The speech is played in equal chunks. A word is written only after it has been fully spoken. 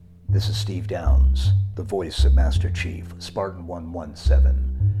this is Steve Downs, the voice of Master Chief, Spartan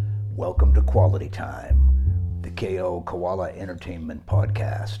 117. Welcome to Quality Time, the KO Koala Entertainment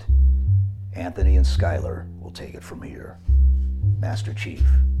Podcast. Anthony and Skylar will take it from here. Master Chief,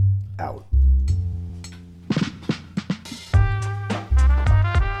 out.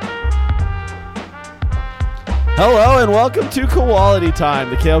 Hello and welcome to Quality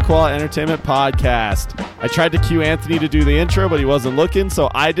Time, the KO Koala Entertainment Podcast. I tried to cue Anthony to do the intro, but he wasn't looking,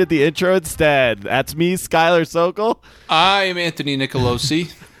 so I did the intro instead. That's me, Skylar Sokol. I am Anthony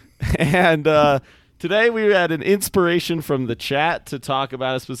Nicolosi. And today we had an inspiration from the chat to talk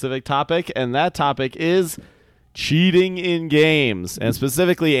about a specific topic, and that topic is cheating in games, and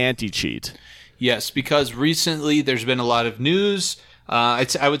specifically anti-cheat. Yes, because recently there's been a lot of news.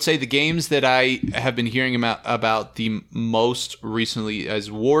 I would say the games that I have been hearing about the most recently is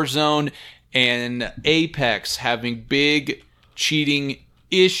Warzone and Apex having big cheating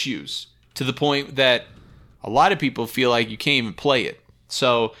issues to the point that a lot of people feel like you can't even play it.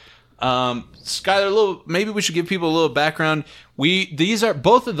 So, Skylar, maybe we should give people a little background. These are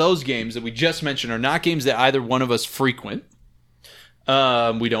both of those games that we just mentioned are not games that either one of us frequent.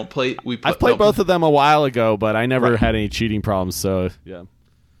 We don't play. I've played both of them a while ago, but I never had any cheating problems. So yeah.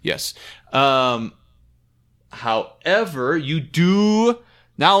 Yes. However, you do.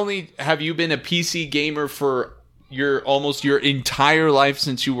 Not only have you been a PC gamer for almost your entire life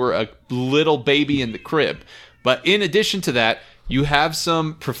since you were a little baby in the crib, but in addition to that, you have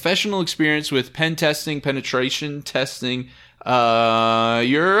some professional experience with pen testing, penetration testing.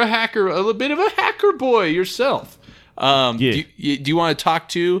 You're a hacker, a little bit of a hacker boy yourself. Yeah. Do you want to talk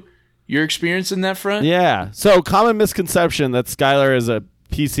to your experience in that front? Yeah. So, common misconception that Skylar is a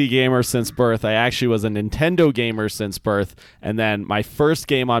PC gamer since birth. I actually was a Nintendo gamer since birth, and then my first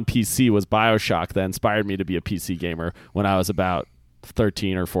game on PC was BioShock that inspired me to be a PC gamer when I was about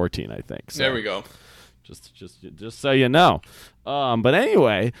 13 or 14, I think. So, there we go. Just so you know. But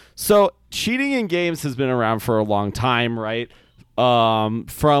anyway, so cheating in games has been around for a long time, right?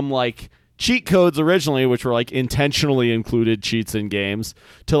 From like cheat codes originally, which were like intentionally included cheats in games,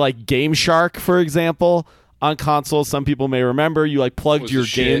 to like Game Shark, for example, on consoles. Some people may remember you like plugged your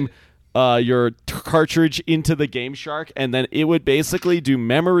game, your cartridge into the Game Shark, and then it would basically do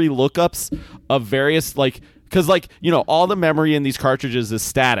memory lookups of various because all the memory in these cartridges is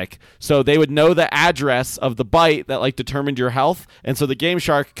static, so they would know the address of the byte that like determined your health, and so the Game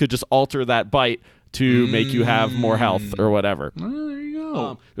Shark could just alter that byte to make you have more health or whatever. There you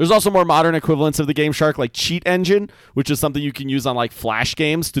go. There's also more modern equivalents of the Game Shark, like Cheat Engine, which is something you can use on like Flash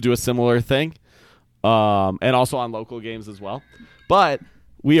games to do a similar thing, and also on local games as well. But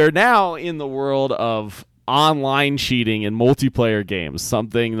we are now in the world of online cheating in multiplayer games,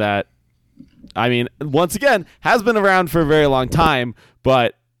 something that, I mean, once again, has been around for a very long time,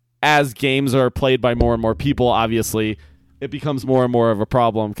 but as games are played by more and more people, obviously, it becomes more and more of a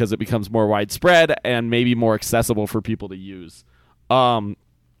problem because it becomes more widespread and maybe more accessible for people to use. I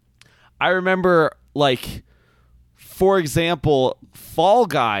remember, for example, Fall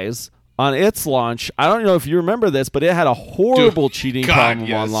Guys on its launch. I don't know if you remember this, but it had a horrible cheating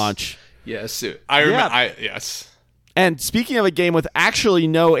problem on launch. Yes, I remember. Yes. And speaking of a game with actually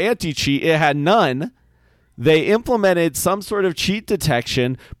no anti-cheat, it had none. They implemented some sort of cheat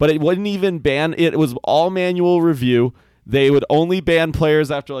detection, but it wouldn't even ban. It was all manual review. They would only ban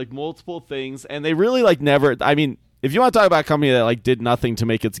players after multiple things, and they really never. I mean, if you want to talk about a company that did nothing to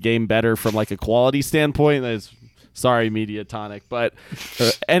make its game better from a quality standpoint, that is, sorry, Mediatonic. But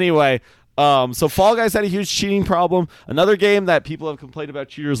anyway, so Fall Guys had a huge cheating problem. Another game that people have complained about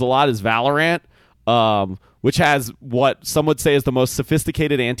cheaters a lot is Valorant, which has what some would say is the most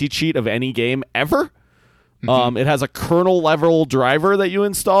sophisticated anti-cheat of any game ever. It has a kernel level driver that you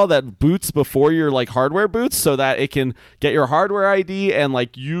install that boots before your hardware boots, so that it can get your hardware ID and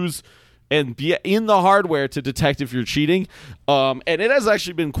use and be in the hardware to detect if you're cheating. And it has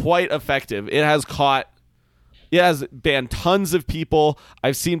actually been quite effective. It has banned tons of people.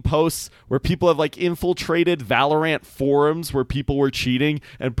 I've seen posts where people have infiltrated Valorant forums where people were cheating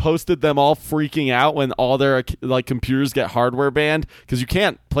and posted them all freaking out when all their computers get hardware banned, because you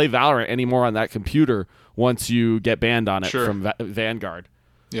can't play Valorant anymore on that computer once you get banned on it from Vanguard.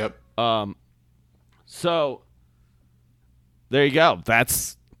 Yep. So there you go.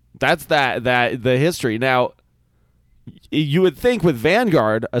 That's the history. Now, you would think with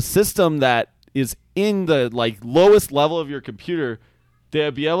Vanguard, a system that is in the lowest level of your computer,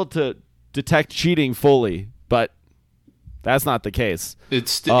 they'd be able to detect cheating fully, but that's not the case.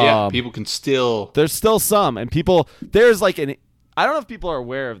 It's still people can still. There's still some, and people there's I don't know if people are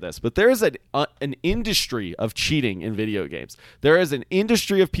aware of this, but there is an industry of cheating in video games. There is an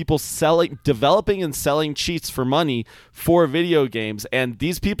industry of people developing and selling cheats for money for video games, and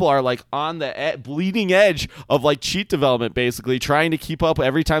these people are like on the bleeding edge of like cheat development, basically trying to keep up.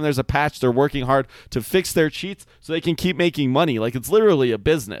 Every time there's a patch, they're working hard to fix their cheats so they can keep making money. Like, it's literally a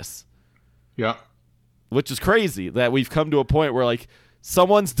business. Yeah. Which is crazy that we've come to a point where like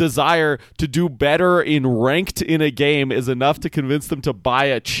someone's desire to do better in ranked in a game is enough to convince them to buy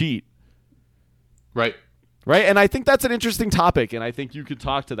a cheat. Right. Right? And I think that's an interesting topic, and I think you could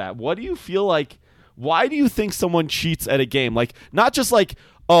talk to that. What do you feel like? Why do you think someone cheats at a game? Like, not just like,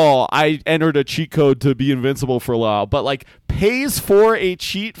 oh, I entered a cheat code to be invincible for a while, but like pays for a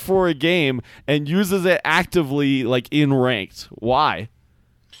cheat for a game and uses it actively, like in ranked. Why?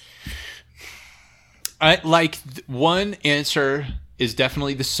 One answer is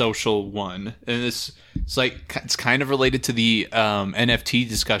definitely the social one, and it's kind of related to the NFT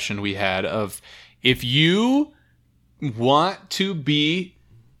discussion we had of, if you want to be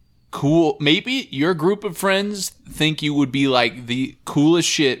cool, maybe your group of friends think you would be like the coolest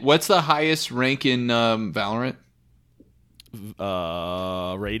shit. What's the highest rank in Valorant?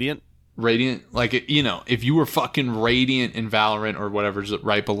 Radiant, like, you know, if you were fucking Radiant in Valorant or whatever's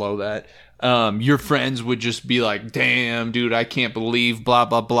right below that, your friends would just be like, damn, dude, I can't believe blah,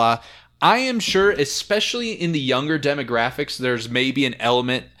 blah, blah. I am sure, especially in the younger demographics, there's maybe an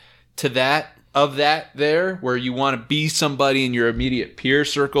element to that, there, where you want to be somebody in your immediate peer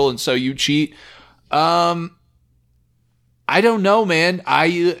circle, and so you cheat. I don't know, man.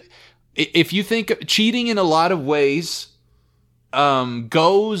 If you think cheating in a lot of ways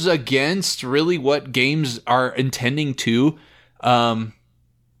goes against really what games are intending to, are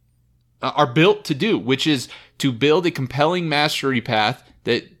built to do, which is to build a compelling mastery path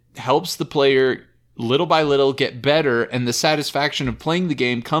that helps the player little by little get better, and the satisfaction of playing the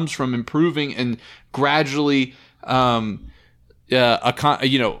game comes from improving and gradually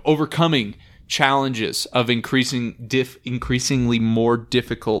overcoming challenges of increasingly more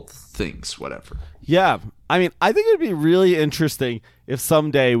difficult things, whatever. Yeah. I mean, I think it'd be really interesting if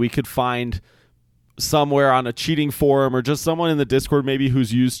someday we could find somewhere on a cheating forum or just someone in the Discord maybe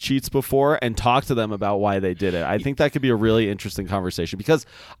who's used cheats before and talk to them about why they did it. I think that could be a really interesting conversation, because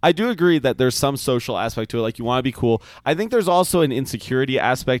I do agree that there's some social aspect to it. Like, you want to be cool. I think there's also an insecurity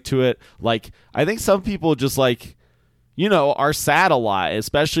aspect to it. Like, I think some people just like, you know, are sad a lot,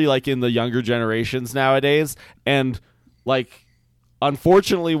 especially like in the younger generations nowadays. And like,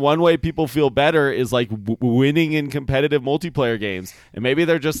 unfortunately, one way people feel better is like winning in competitive multiplayer games. And maybe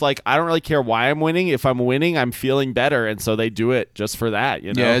they're just like, I don't really care why I'm winning. If I'm winning, I'm feeling better. And so they do it just for that,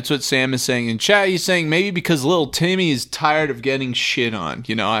 you know? Yeah, that's what Sam is saying in chat. He's saying maybe because little Timmy is tired of getting shit on.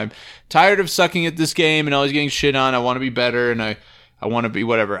 You know, I'm tired of sucking at this game and always getting shit on. I want to be better, and I want to be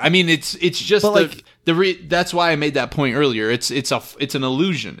whatever. I mean, it's just that's why I made that point earlier. It's an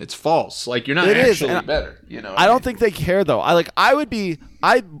illusion. It's false. Like, you're not actually better. You know. I don't think they care though. I'd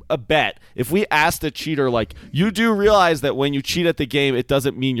bet if we asked a cheater, like, you do realize that when you cheat at the game, it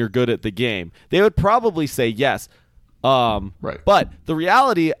doesn't mean you're good at the game, they would probably say yes. Right. But the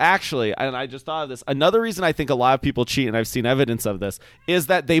reality, actually, and I just thought of this, another reason I think a lot of people cheat, and I've seen evidence of this, is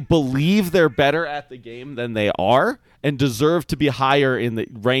that they believe they're better at the game than they are and deserve to be higher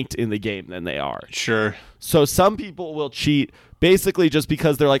ranked in the game than they are. Sure. So some people will cheat basically just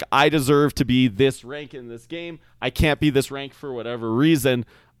because they're like, I deserve to be this rank in this game. I can't be this rank for whatever reason.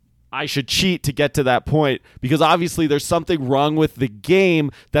 I should cheat to get to that point, because obviously there's something wrong with the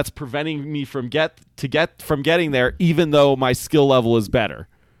game that's preventing me from getting there, even though my skill level is better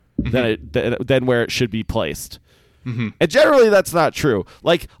than where it should be placed. Mm-hmm. And generally that's not true.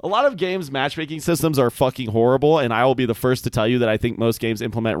 Like, a lot of games, matchmaking systems are fucking horrible, and I will be the first to tell you that I think most games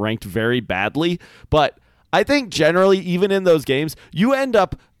implement ranked very badly. But I think generally, even in those games, you end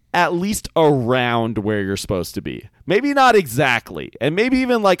up at least around where you're supposed to be. Maybe not exactly, and maybe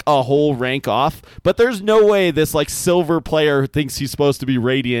even like a whole rank off, but there's no way this like silver player who thinks he's supposed to be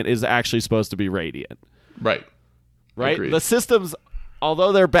Radiant is actually supposed to be Radiant. Right. The systems,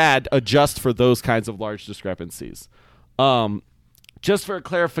 although they're bad, adjust for those kinds of large discrepancies. Just for a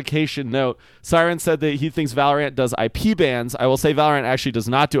clarification note, Siren said that he thinks Valorant does IP bans. I will say Valorant actually does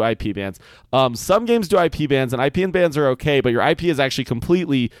not do IP bans. Some games do IP bans, and IP bans are okay, but your IP is actually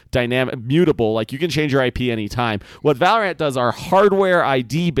completely dynamic, mutable. Like, you can change your IP anytime. What Valorant does are hardware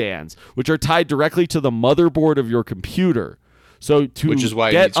ID bans, which are tied directly to the motherboard of your computer. So which is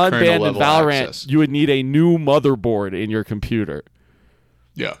why get unbanned in Valorant, access. You would need a new motherboard in your computer.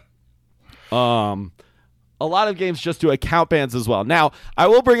 Yeah. A lot of games just do account bans as well. Now, I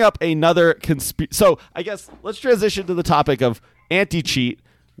will bring up another so I guess let's transition to the topic of anti-cheat.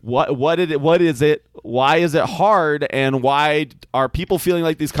 What is it? Why is it hard? And why are people feeling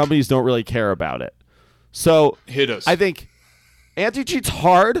like these companies don't really care about it? So hit us. I think anti-cheat's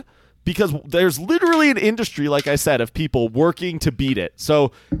hard because there's literally an industry, like I said, of people working to beat it.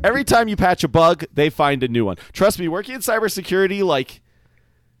 So every time you patch a bug, they find a new one. Trust me, working in cybersecurity, like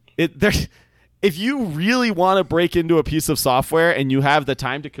if you really want to break into a piece of software and you have the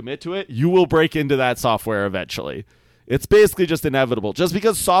time to commit to it, you will break into that software eventually. It's basically just inevitable. Just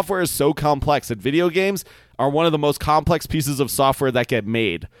because software is so complex, and video games are one of the most complex pieces of software that get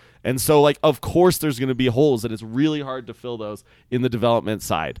made. And so, like, of course there's going to be holes, and it's really hard to fill those in the development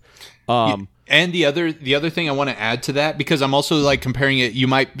side. And the other thing I want to add to that, because I'm also like comparing it, you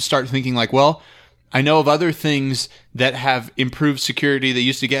might start thinking like, well, I know of other things that have improved security that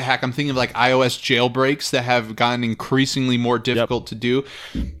used to get hacked. I'm thinking of like iOS jailbreaks that have gotten increasingly more difficult to do.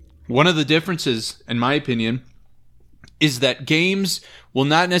 One of the differences, in my opinion, is that games will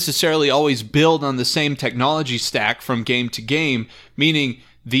not necessarily always build on the same technology stack from game to game, meaning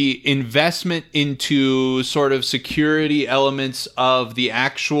the investment into sort of security elements of the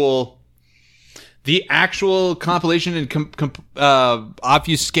actual compilation and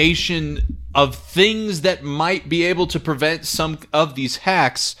obfuscation of things that might be able to prevent some of these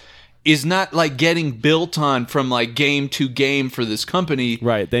hacks is not like getting built on from like game to game for this company.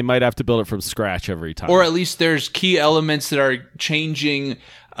 Right. They might have to build it from scratch every time. Or at least there's key elements that are changing.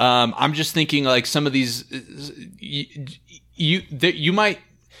 I'm just thinking like some of these, you might,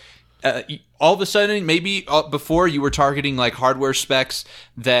 all of a sudden, maybe before you were targeting like hardware specs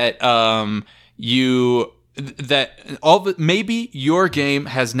that, maybe your game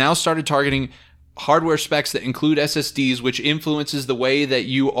has now started targeting hardware specs that include SSDs, which influences the way that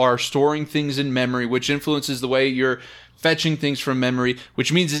you are storing things in memory, which influences the way you're fetching things from memory,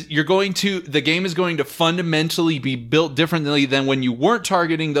 which means the game is going to fundamentally be built differently than when you weren't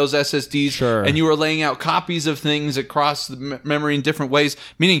targeting those SSDs. Sure. And you were laying out copies of things across the memory in different ways,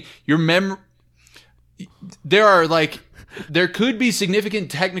 meaning your memory. There could be significant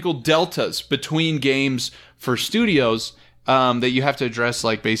technical deltas between games for studios that you have to address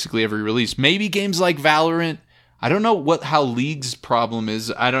like basically every release. Maybe games like Valorant. I don't know how League's problem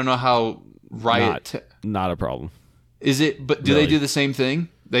is. I don't know how Riot. Not a problem. Is it? But do they do the same thing?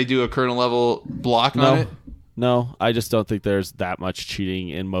 They do a kernel level block on it? No, I just don't think there's that much cheating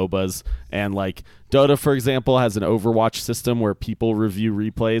in MOBAs. And like Dota, for example, has an Overwatch system where people review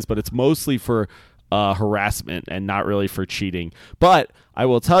replays, but it's mostly for harassment and not really for cheating. But I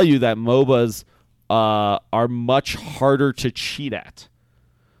will tell you that MOBAs are much harder to cheat at.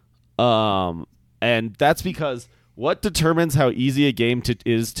 And that's because what determines how easy a game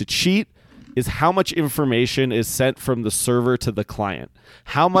is to cheat is how much information is sent from the server to the client.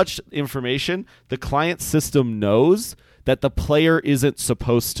 How much information the client system knows that the player isn't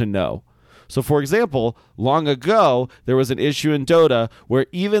supposed to know. So, for example, long ago, there was an issue in Dota where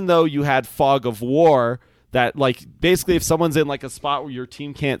even though you had fog of war, that like basically if someone's in like a spot where your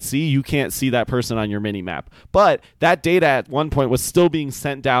team can't see, you can't see that person on your mini map. But that data at one point was still being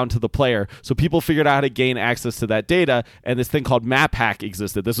sent down to the player. So people figured out how to gain access to that data, and this thing called map hack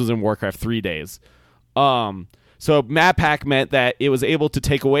existed. This was in Warcraft 3 days. So map hack meant that it was able to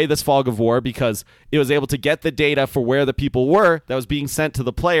take away this fog of war because it was able to get the data for where the people were that was being sent to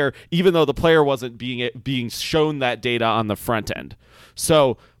the player, even though the player wasn't being shown that data on the front end.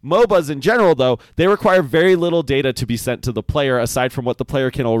 So MOBAs in general, though, they require very little data to be sent to the player aside from what the player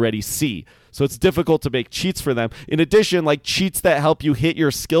can already see. So it's difficult to make cheats for them. In addition, like cheats that help you hit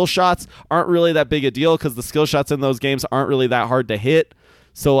your skill shots aren't really that big a deal because the skill shots in those games aren't really that hard to hit.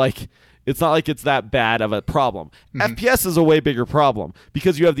 So like it's not like it's that bad of a problem. Mm-hmm. FPS is a way bigger problem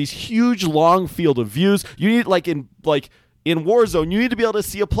because you have these huge long field of views. You need in Warzone, you need to be able to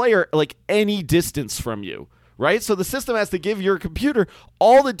see a player like any distance from you. Right? So the system has to give your computer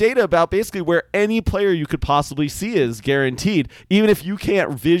all the data about basically where any player you could possibly see is guaranteed, even if you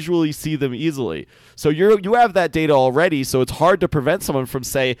can't visually see them easily. So you have that data already, so it's hard to prevent someone from,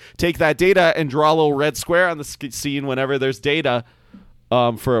 say, take that data and draw a little red square on the scene whenever there's data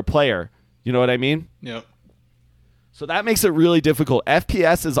for a player. You know what I mean? Yep. So that makes it really difficult.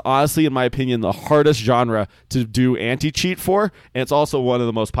 FPS is honestly, in my opinion, the hardest genre to do anti-cheat for, and it's also one of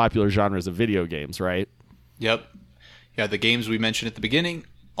the most popular genres of video games, right? Yep. Yeah, the games we mentioned at the beginning,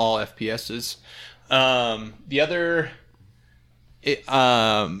 all FPSs.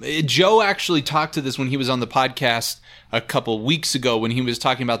 Joe actually talked to this when he was on the podcast a couple weeks ago when he was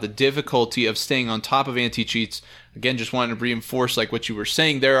talking about the difficulty of staying on top of anti-cheats. Again, just wanted to reinforce like what you were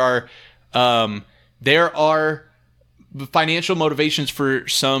saying. There are financial motivations for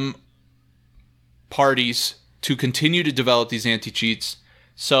some parties to continue to develop these anti-cheats.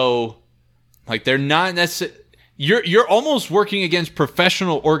 So, like, they're not necessarily... You're almost working against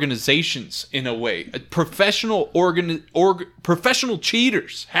professional organizations in a way. Professional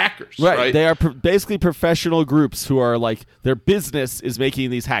cheaters, hackers. Right. They are basically professional groups who are like, their business is making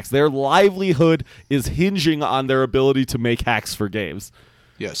these hacks. Their livelihood is hinging on their ability to make hacks for games.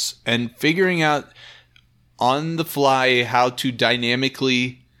 Yes. And figuring out on the fly how to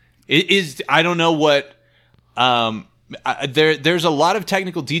dynamically... I don't know what... There's a lot of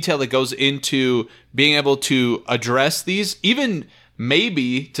technical detail that goes into being able to address these, even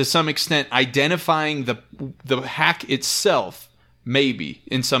maybe to some extent identifying the hack itself, maybe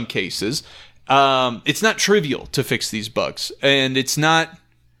in some cases. It's not trivial to fix these bugs, and it's not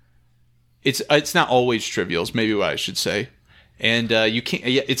always trivial is maybe what I should say. And you can't.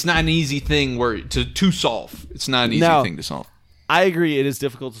 It's not an easy thing to solve. It's not an easy thing to solve. I agree it is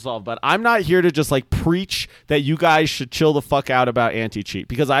difficult to solve, but I'm not here to just like preach that you guys should chill the fuck out about anti-cheat,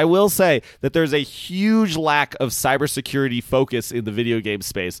 because I will say that there's a huge lack of cybersecurity focus in the video game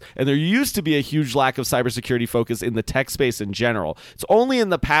space, and there used to be a huge lack of cybersecurity focus in the tech space in general. It's only in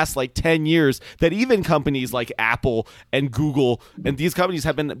the past like 10 years that even companies like Apple and Google and these companies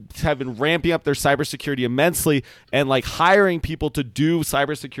have been ramping up their cybersecurity immensely and like hiring people to do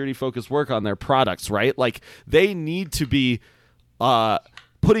cybersecurity focused work on their products, right? Like they need to be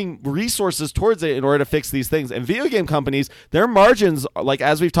putting resources towards it in order to fix these things. And video game companies, their margins, like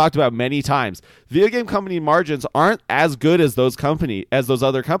as we've talked about many times, video game company margins aren't as good as those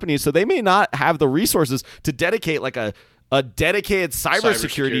other companies, so they may not have the resources to dedicate like a dedicated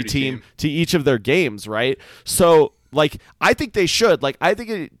cybersecurity team to each of their games, right? So like I think they should. Like I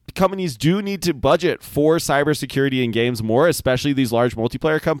think companies do need to budget for cybersecurity in games more, especially these large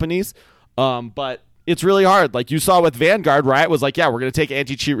multiplayer companies. But it's really hard. Like you saw with Vanguard, Riot was like, yeah, we're going to take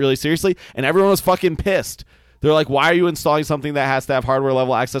anti-cheat really seriously. And everyone was fucking pissed. They're like, why are you installing something that has to have hardware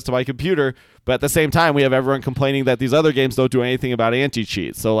level access to my computer? But at the same time, we have everyone complaining that these other games don't do anything about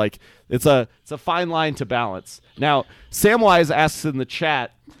anti-cheat. So like it's a fine line to balance. Now, Samwise asks in the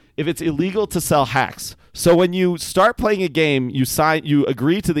chat if it's illegal to sell hacks. So when you start playing a game, you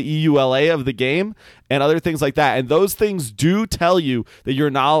agree to the EULA of the game and other things like that. And those things do tell you that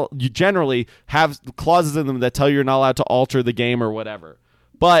you generally have clauses in them that tell you you're not allowed to alter the game or whatever.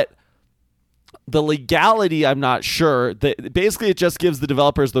 But the legality, I'm not sure. Basically, it just gives the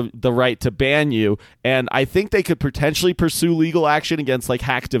developers the right to ban you. And I think they could potentially pursue legal action against like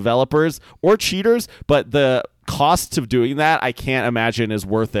hack developers or cheaters. But the costs of doing that, I can't imagine is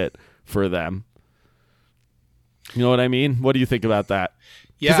worth it for them. You know what I mean? What do you think about that?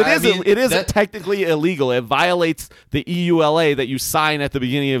 Yeah, it is technically illegal. It violates the EULA that you sign at the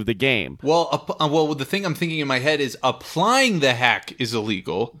beginning of the game. Well, the thing I'm thinking in my head is applying the hack is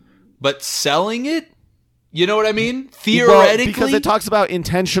illegal, but selling it? You know what I mean? Theoretically? Because it talks about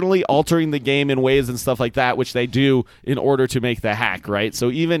intentionally altering the game in ways and stuff like that, which they do in order to make the hack, right?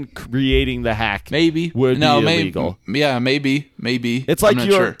 So even creating the hack would be illegal. Maybe. It's like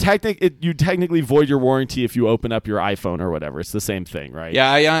you technically void your warranty if you open up your iPhone or whatever. It's the same thing, right?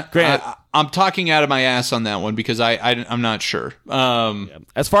 Yeah, I'm talking out of my ass on that one because I'm not sure.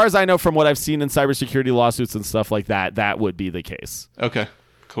 As far as I know from what I've seen in cybersecurity lawsuits and stuff like that, that would be the case. Okay.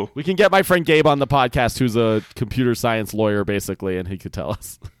 Cool. We can get my friend Gabe on the podcast, who's a computer science lawyer, basically, and he could tell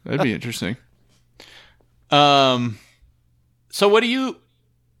us. That'd be interesting. So what do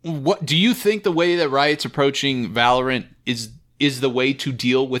you think the way that Riot's approaching Valorant is the way to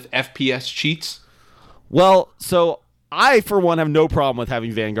deal with FPS cheats? Well, so I, for one, have no problem with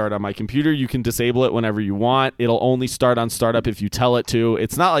having Vanguard on my computer. You can disable it whenever you want. It'll only start on startup if you tell it to.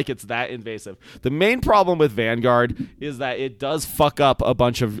 It's not like it's that invasive. The main problem with Vanguard is that it does fuck up a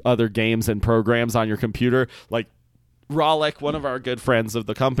bunch of other games and programs on your computer. Like Rollick, one of our good friends of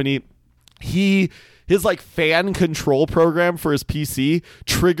the company, his like fan control program for his PC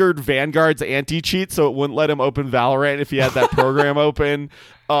triggered Vanguard's anti-cheat, so it wouldn't let him open Valorant if he had that program open.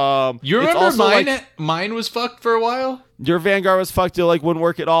 You remember mine was fucked for a while? Your Vanguard was fucked. It like wouldn't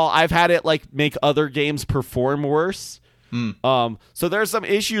work at all. I've had it like make other games perform worse. So there's some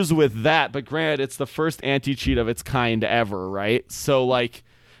issues with that, but granted, it's the first anti-cheat of its kind ever, right? So like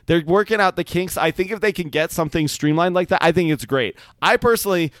they're working out the kinks. I think if they can get something streamlined like that, I think it's great. I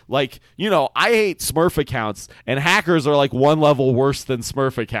personally, I hate Smurf accounts, and hackers are like one level worse than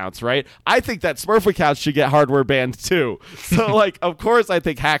Smurf accounts, right? I think that Smurf accounts should get hardware banned too. So, of course, I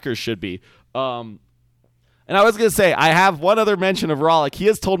think hackers should be. And I was going to say, I have one other mention of Rollick. He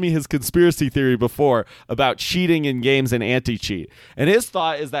has told me his conspiracy theory before about cheating in games and anti-cheat. And his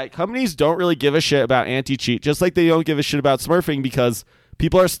thought is that companies don't really give a shit about anti-cheat, just like they don't give a shit about smurfing, because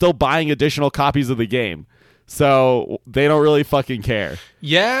people are still buying additional copies of the game. So they don't really fucking care.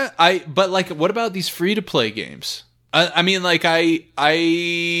 Yeah, but like, what about these free to play games? I mean, like, especially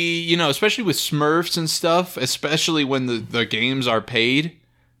with Smurfs and stuff, especially when the games are paid,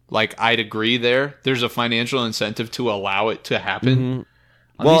 like, I'd agree there's a financial incentive to allow it to happen.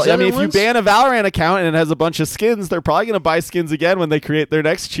 Well, I mean, if you ban a Valorant account and it has a bunch of skins, they're probably going to buy skins again when they create their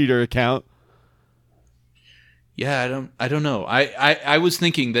next cheater account. Yeah, I don't know. I was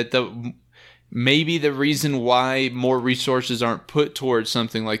thinking that maybe the reason why more resources aren't put towards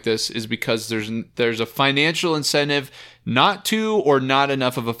something like this is because there's a financial incentive not to, or not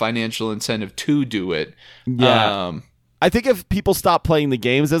enough of a financial incentive to do it. Yeah. I think if people stop playing the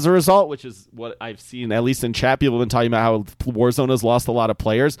games as a result, which is what I've seen, at least in chat, people have been talking about how Warzone has lost a lot of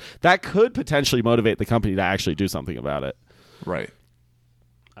players, that could potentially motivate the company to actually do something about it. Right.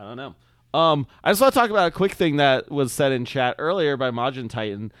 I don't know. I just want to talk about a quick thing that was said in chat earlier by Majin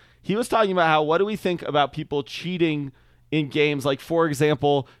Titan. He was talking about how, what do we think about people cheating in games, like, for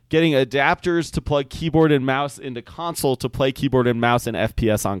example, getting adapters to plug keyboard and mouse into console to play keyboard and mouse and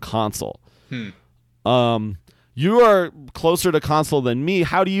FPS on console. You are closer to console than me.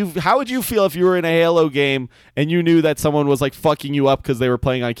 How would you feel if you were in a Halo game and you knew that someone was like fucking you up because they were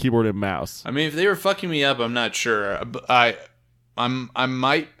playing on keyboard and mouse? I mean, if they were fucking me up, I'm not sure. I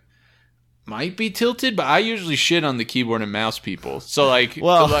might be tilted, but I usually shit on the keyboard and mouse people. So like,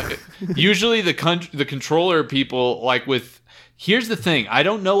 usually the controller people, like, here's the thing. I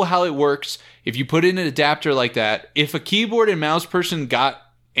don't know how it works. If you put in an adapter like that, if a keyboard and mouse person got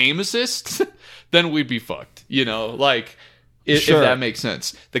aim assist, then we'd be fucked. Like, if that makes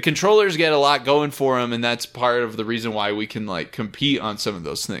sense. The controllers get a lot going for them, and that's part of the reason why we can, like, compete on some of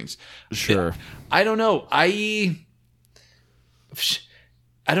those things. Sure. I don't know. I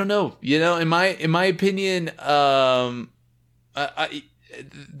don't know. In my opinion, the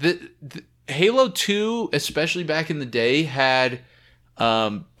Halo 2, especially back in the day, had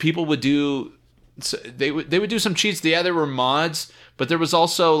people would do they would do some cheats. Yeah, there were mods, but there was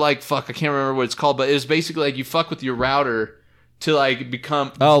also, like, I can't remember what it's called, but it was basically like you fuck with your router to, like,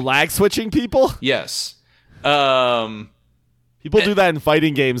 become lag switching people. Yes. People do that in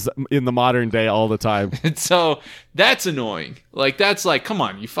fighting games in the modern day all the time. So that's annoying. Like, that's like, come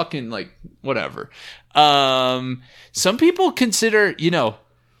on, you fucking, like, whatever. Some people consider,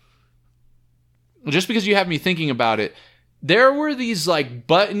 just because you have me thinking about it, there were these, like,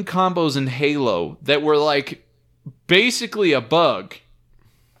 button combos in Halo that were, like, basically a bug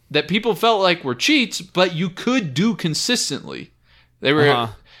that people felt like were cheats, but you could do consistently. They were,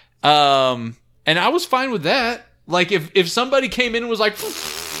 and I was fine with that. Like, if somebody came in and was like,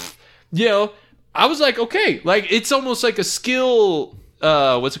 I was like, okay. Like, it's almost like a skill,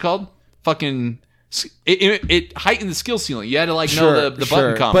 what's it called? Fucking, it heightened the skill ceiling. You had to, like, know the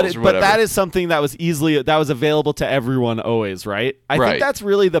button combos or whatever. But that is something that was available to everyone always, right? I think that's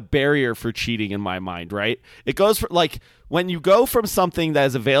really the barrier for cheating in my mind, right? It goes for, like, when you go from something that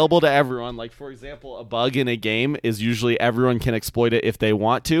is available to everyone, like, for example, a bug in a game is usually everyone can exploit it if they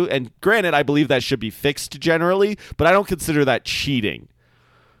want to. And granted, I believe that should be fixed generally, but I don't consider that cheating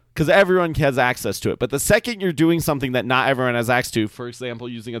because everyone has access to it. But the second you're doing something that not everyone has access to, for example,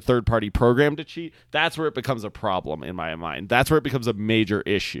 using a third-party program to cheat, that's where it becomes a problem in my mind. That's where it becomes a major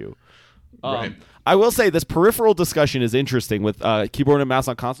issue. Right. I will say this peripheral discussion is interesting with keyboard and mouse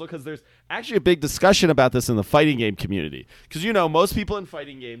on console because there's actually a big discussion about this in the fighting game community. Because, most people in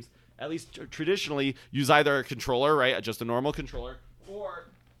fighting games, at least traditionally, use either a controller, right, just a normal controller, or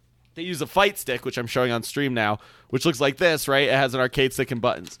they use a fight stick, which I'm showing on stream now, which looks like this, right? It has an arcade stick and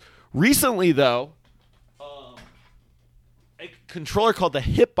buttons. Recently, though, a controller called the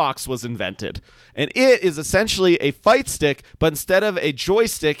Hitbox was invented, and it is essentially a fight stick, but instead of a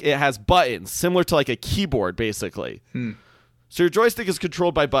joystick, it has buttons, similar to like a keyboard, basically. So your joystick is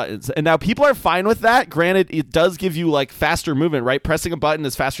controlled by buttons, and now people are fine with that. Granted, it does give you, like, faster movement, right? Pressing a button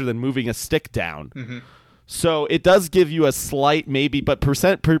is faster than moving a stick down. So it does give you a slight, maybe, but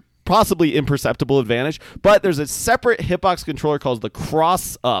possibly imperceptible advantage. But there's a separate Hitbox controller called the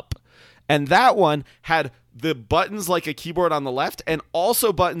Cross Up, and that one had the buttons like a keyboard on the left and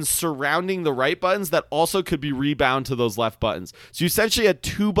also buttons surrounding the right buttons that also could be rebound to those left buttons. So you essentially had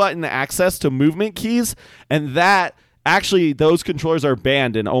 2-button access to movement keys, and that actually those controllers are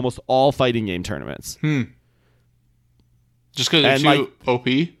banned in almost all fighting game tournaments. Just because they're too OP?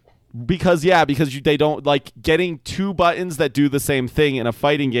 Because they don't, like, getting 2 buttons that do the same thing in a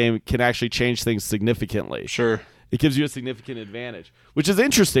fighting game can actually change things significantly. Sure. It gives you a significant advantage, which is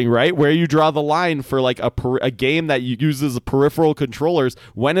interesting, right? Where you draw the line for, like, a game that uses peripheral controllers.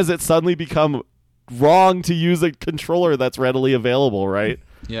 When does it suddenly become wrong to use a controller that's readily available, right?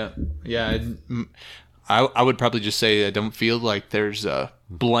 Yeah. I would probably just say I don't feel like there's a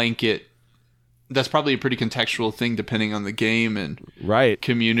blanket. That's probably a pretty contextual thing depending on the game and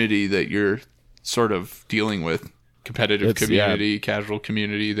community that you're sort of dealing with. Competitive community, casual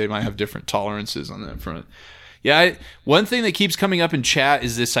community, they might have different tolerances on that front. Yeah, one thing that keeps coming up in chat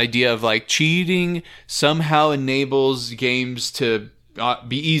is this idea of like cheating somehow enables games to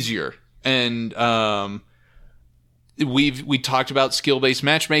be easier. And we talked about skill-based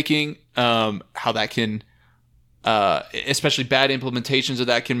matchmaking, how that can, especially bad implementations of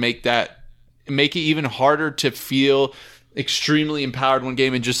that can make it even harder to feel extremely empowered one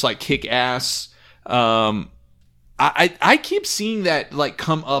game and just like kick ass. I keep seeing that like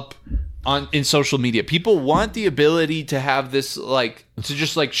come up in social media. People want the ability to have this like to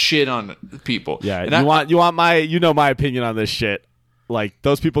just like shit on people. Yeah, and you want my my opinion on this shit. Like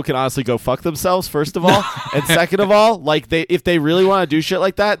those people can honestly go fuck themselves, first of all, and second of all, like if they really want to do shit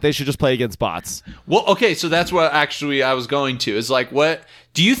like that, they should just play against bots. Well, okay, so that's what actually I was going to is like, what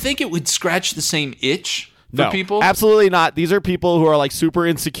do you think it would scratch the same itch for people? Absolutely not. These are people who are like super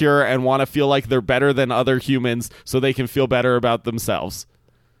insecure and want to feel like they're better than other humans, so they can feel better about themselves.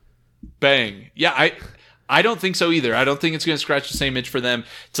 Bang. Yeah, I don't think so either. I don't think it's going to scratch the same itch for them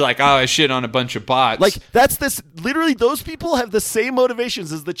to like, I shit on a bunch of bots. Like, literally, those people have the same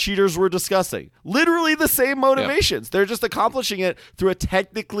motivations as the cheaters we're discussing. Literally the same motivations. Yep. They're just accomplishing it through a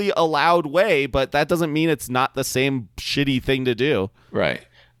technically allowed way, but that doesn't mean it's not the same shitty thing to do. Right.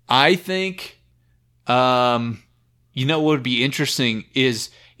 I think, what would be interesting is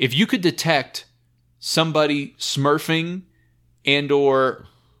if you could detect somebody smurfing and or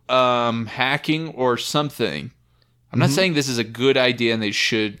hacking or something. I'm not saying this is a good idea and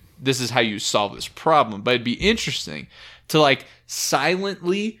this is how you solve this problem, but it'd be interesting to like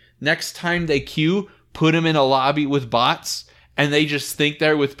silently next time they queue, put them in a lobby with bots and they just think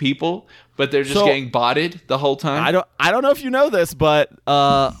they're with people, but they're just getting botted the whole time. I don't know if you know this, but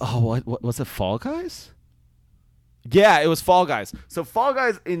what was it, Fall Guys? Yeah, it was Fall Guys. So Fall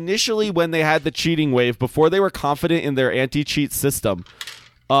Guys initially, when they had the cheating wave, before they were confident in their anti-cheat system,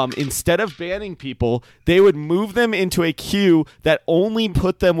 instead of banning people, they would move them into a queue that only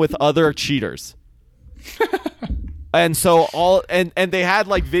put them with other cheaters. And so and they had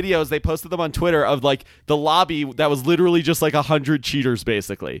like videos, they posted them on Twitter of like the lobby that was literally just like 100 cheaters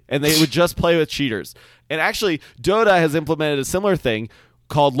basically. And they would just play with cheaters. And actually Dota has implemented a similar thing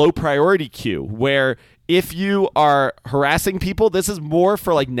called low priority queue, where if you are harassing people, this is more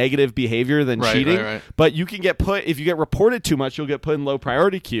for like negative behavior than cheating. Right. But you can if you get reported too much, you'll get put in low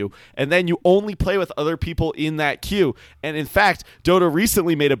priority queue. And then you only play with other people in that queue. And in fact, Dota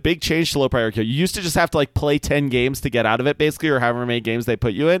recently made a big change to low priority queue. You used to just have to like play 10 games to get out of it basically, or however many games they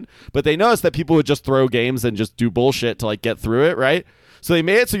put you in. But they noticed that people would just throw games and just do bullshit to like get through it, right? So they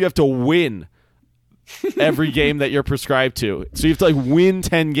made it so you have to win every game that you're prescribed to. So you have to like win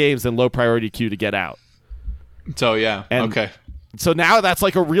 10 games in low priority queue to get out. So yeah, okay. So now that's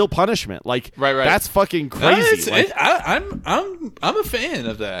like a real punishment. Like, right. That's fucking crazy. I'm a fan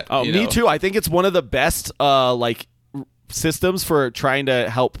of that. Oh, me too. I think it's one of the best systems for trying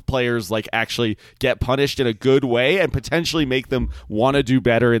to help players like actually get punished in a good way and potentially make them want to do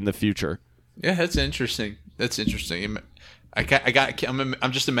better in the future. Yeah, that's interesting. I'm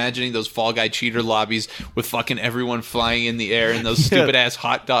just imagining those Fall Guy cheater lobbies with fucking everyone flying in the air in those stupid ass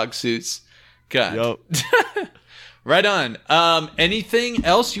hot dog suits. God. Yep. Right on. Anything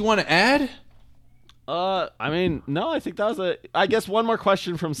else you want to add? I mean, no, I think that was I guess one more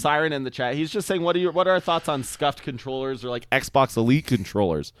question from Siren in the chat. He's just saying, what are our thoughts on scuffed controllers or like Xbox Elite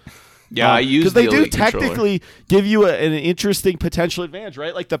controllers? Yeah, I use the Elite controller. Because they do technically give you an interesting potential advantage,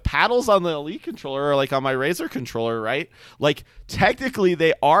 right? Like the paddles on the Elite controller are like on my Razer controller, right? Like technically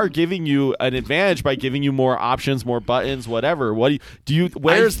they are giving you an advantage by giving you more options, more buttons, whatever. What do you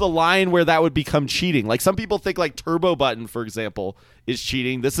where's the line where that would become cheating? Like some people think like turbo button, for example, is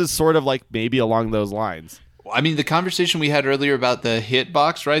cheating. This is sort of like maybe along those lines. I mean, the conversation we had earlier about the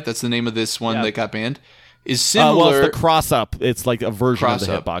Hitbox, right? That's the name of this one that got banned. Is similar. Well, it's the cross-up. It's like a version of the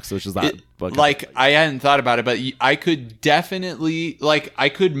Hitbox, which is that. Like, I hadn't thought about it, but I could definitely, I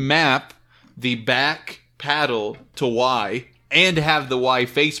could map the back paddle to Y and have the Y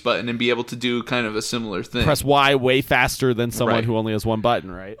face button and be able to do kind of a similar thing. Press Y way faster than someone who only has one button,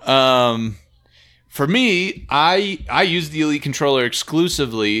 right? For me, I use the Elite controller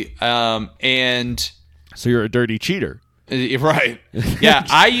exclusively, and... So you're a dirty cheater. Right. Yeah,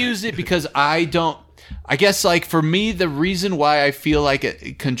 I use it because I guess, like, for me, the reason why I feel like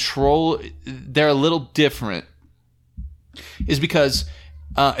they're a little different is because,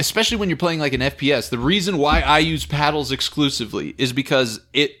 especially when you're playing like an FPS, the reason why I use paddles exclusively is because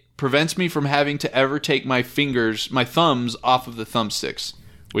it prevents me from having to ever take my thumbs off of the thumbsticks,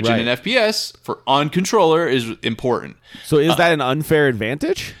 which in an FPS on controller is important. So is that an unfair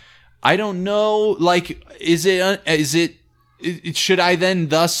advantage? I don't know. Like, should I then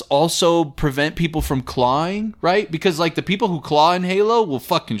thus also prevent people from clawing, right? Because like the people who claw in Halo will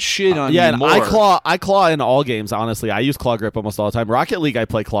fucking shit on you more. I claw in all games, honestly. I use claw grip almost all the time. Rocket League, I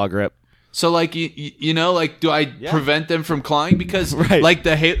play claw grip. So like you know, like do I prevent them from clawing? Because like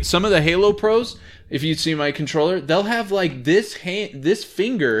some of the Halo pros, if you see my controller, they'll have like this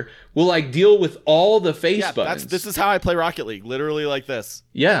finger will like deal with all the face buttons. This is how I play Rocket League, literally like this.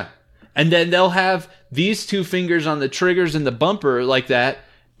 Yeah. And then they'll have these two fingers on the triggers and the bumper like that,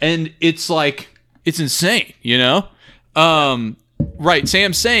 and it's like it's insane, you know? Right,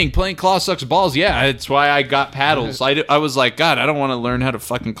 Sam's saying playing claw sucks balls. Yeah, that's why I got paddles. I was like, God, I don't want to learn how to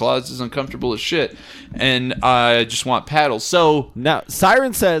fucking claw. This is uncomfortable as shit. And I just want paddles. So now,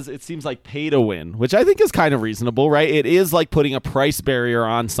 Siren says it seems like pay to win, which I think is kind of reasonable, right? It is like putting a price barrier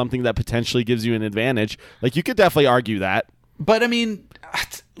on something that potentially gives you an advantage. Like, you could definitely argue that. But I mean,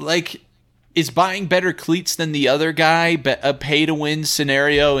 like, is buying better cleats than the other guy a pay-to-win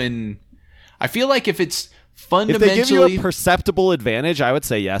scenario? And I feel like if it's fundamentally... If they give you a perceptible advantage, I would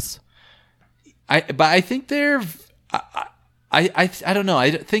say yes. But I think they're... I don't know.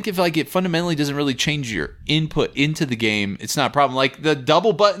 I think if like it fundamentally doesn't really change your input into the game, it's not a problem. Like the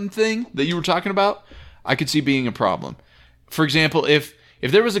double button thing that you were talking about, I could see being a problem. For example, if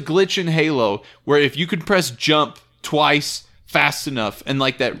there was a glitch in Halo where if you could press jump twice fast enough, and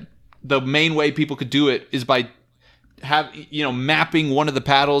like that, the main way people could do it is by mapping one of the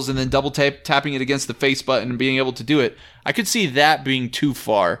paddles and then double tapping it against the face button and being able to do it. I could see that being too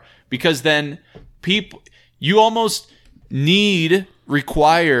far, because then you almost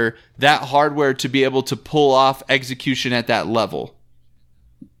require that hardware to be able to pull off execution at that level.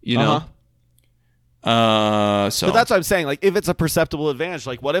 You know? So but that's what I'm saying. Like, if it's a perceptible advantage,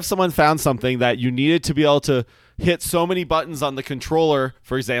 like what if someone found something that you needed to be able to hit so many buttons on the controller,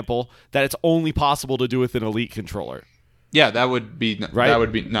 for example, that it's only possible to do with an Elite controller? Yeah, that would be right. That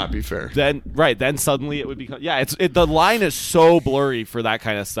would be not be fair. Then suddenly it would become the line is so blurry for that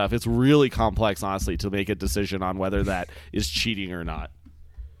kind of stuff. It's really complex, honestly, to make a decision on whether that is cheating or not.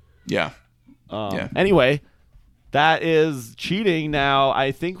 Yeah. Anyway, that is cheating. Now,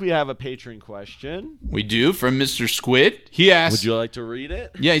 I think we have a patron question. We do, from Mr. Squid. He asks... Would you like to read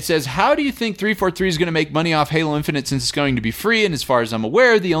it? Yeah, he says, how do you think 343 is going to make money off Halo Infinite since it's going to be free? And as far as I'm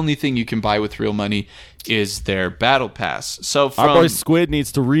aware, the only thing you can buy with real money is their Battle Pass. So our boy Squid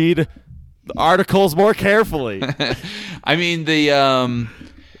needs to read the articles more carefully. I mean, I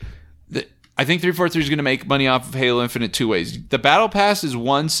think 343 is going to make money off of Halo Infinite two ways. The Battle Pass is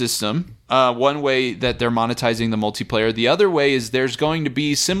one system, one way that they're monetizing the multiplayer. The other way is there's going to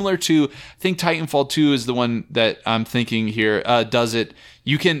be similar to, I think Titanfall 2 is the one that I'm thinking here, does it.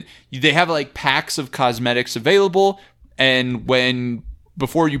 They have like packs of cosmetics available, and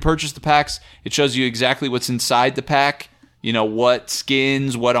before you purchase the packs, it shows you exactly what's inside the pack, you know, what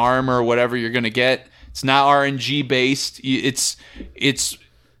skins, what armor, whatever you're going to get. It's not RNG based. It's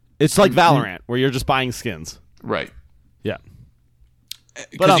like Valorant, where you're just buying skins. Right. Yeah.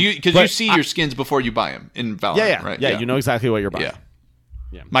 Because you see your skins before you buy them in Valorant, right? Yeah, you know exactly what you're buying. Yeah.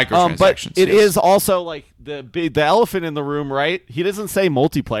 Microtransactions. But it is also like the elephant in the room, right? He doesn't say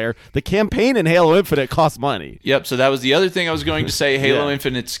multiplayer. The campaign in Halo Infinite costs money. Yep, so that was the other thing I was going to say. Halo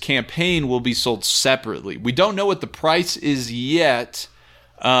Infinite's campaign will be sold separately. We don't know what the price is yet.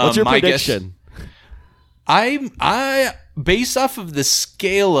 What's your prediction? I based off of the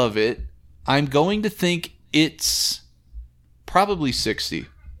scale of it, I'm going to think it's probably 60.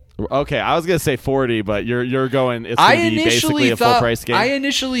 Okay, I was gonna say 40, but you're going. It's gonna be basically a full price game. I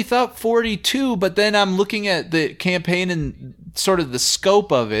initially thought 42, but then I'm looking at the campaign and sort of the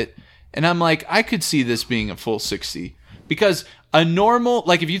scope of it, and I'm like, I could see this being a full 60, because a normal,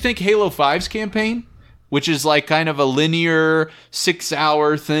 like if you think Halo 5's campaign, which is like kind of a linear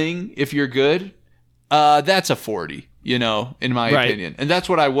 6-hour thing, if you're good, that's a 40. You know, in my opinion. And that's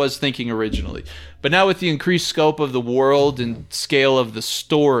what I was thinking originally. But now with the increased scope of the world and scale of the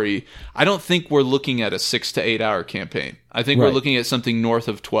story, I don't think we're looking at a 6 to 8 hour campaign. I think we're looking at something north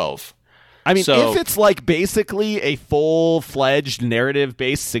of 12. I mean, if it's like basically a full-fledged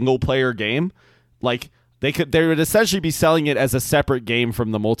narrative-based single-player game, like they would essentially be selling it as a separate game from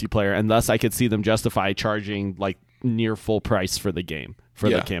the multiplayer, and thus I could see them justify charging like near full price for the game,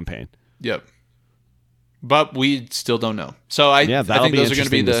 for the campaign. Yep. But we still don't know. So I think those are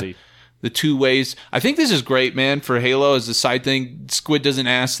going to be the two ways. I think this is great, man, for Halo as a side thing. Squid doesn't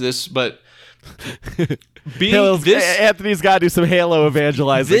ask this, but Anthony's got to do some Halo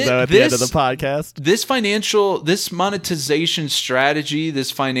evangelizing though at the end of the podcast. This monetization strategy,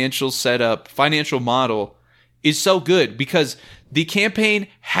 this financial setup, financial model is so good because the campaign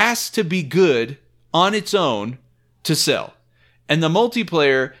has to be good on its own to sell. And the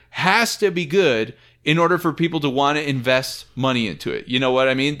multiplayer has to be good in order for people to want to invest money into it. You know what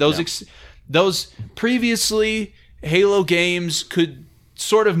I mean? Those previously Halo games could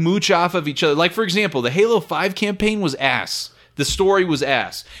sort of mooch off of each other. Like, for example, the Halo 5 campaign was ass. The story was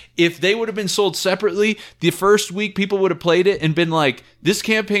ass. If they would have been sold separately, the first week people would have played it and been like, this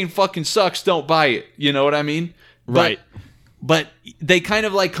campaign fucking sucks, don't buy it. You know what I mean? Right. But they kind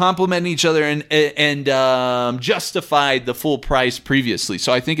of like complement each other and justified the full price previously.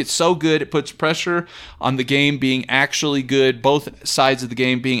 So I think it's so good. It puts pressure on the game being actually good. Both sides of the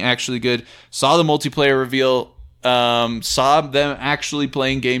game being actually good. Saw the multiplayer reveal. Saw them actually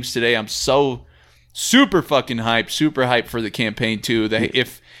playing games today. I'm so super fucking hyped. Super hyped for the campaign too.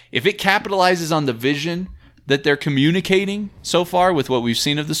 If it capitalizes on the vision that they're communicating so far with what we've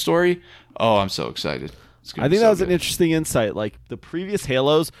seen of the story, oh, I'm so excited. I think that was an interesting insight. Like the previous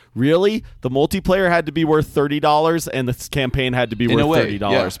Halos, really, the multiplayer had to be worth $30 and the campaign had to be worth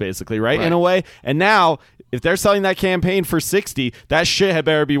 $30, basically, right? In a way. And now, if they're selling that campaign for $60, that shit had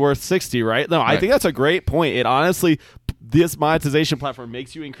better be worth $60, right? No, I think that's a great point. It honestly, this monetization platform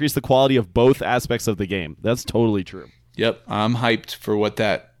makes you increase the quality of both aspects of the game. That's totally true. Yep, I'm hyped for what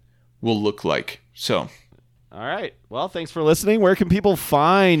that will look like. So. All right. Well, thanks for listening. Where can people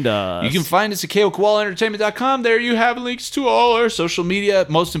find us? You can find us at kokoalaentertainment.com. There you have links to all our social media.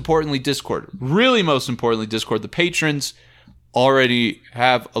 Most importantly, Discord. Really, most importantly, Discord. The patrons already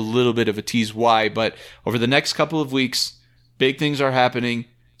have a little bit of a tease why, but over the next couple of weeks, big things are happening,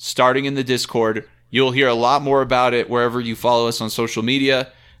 starting in the Discord. You'll hear a lot more about it wherever you follow us on social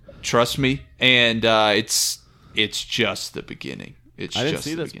media. Trust me. And it's just the beginning. I didn't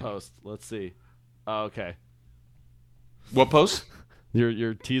see this post. Let's see. Oh, okay. What post?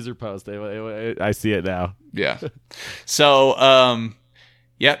 Your teaser post. I see it now. Yeah. So,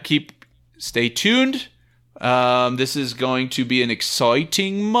 stay tuned. This is going to be an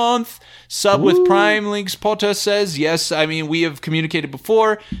exciting month. Sub with Prime, Links Potter says. Yes, I mean, we have communicated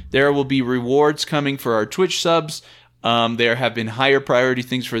before. There will be rewards coming for our Twitch subs. There have been higher priority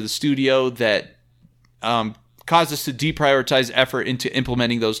things for the studio that caused us to deprioritize effort into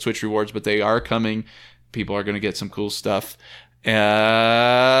implementing those Twitch rewards, but they are coming. People are going to get some cool stuff. We do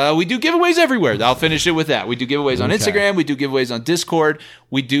giveaways everywhere. I'll finish it with that. We do giveaways on Instagram. We do giveaways on Discord.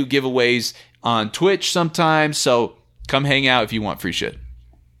 We do giveaways on Twitch sometimes. So come hang out if you want free shit.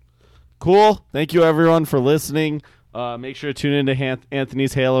 Cool. Thank you, everyone, for listening. Make sure to tune into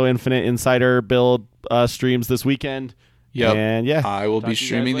Anthony's Halo Infinite Insider build streams this weekend. Yep. And yeah, I will be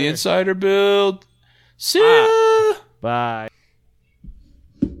streaming the Insider build. See ya. Bye.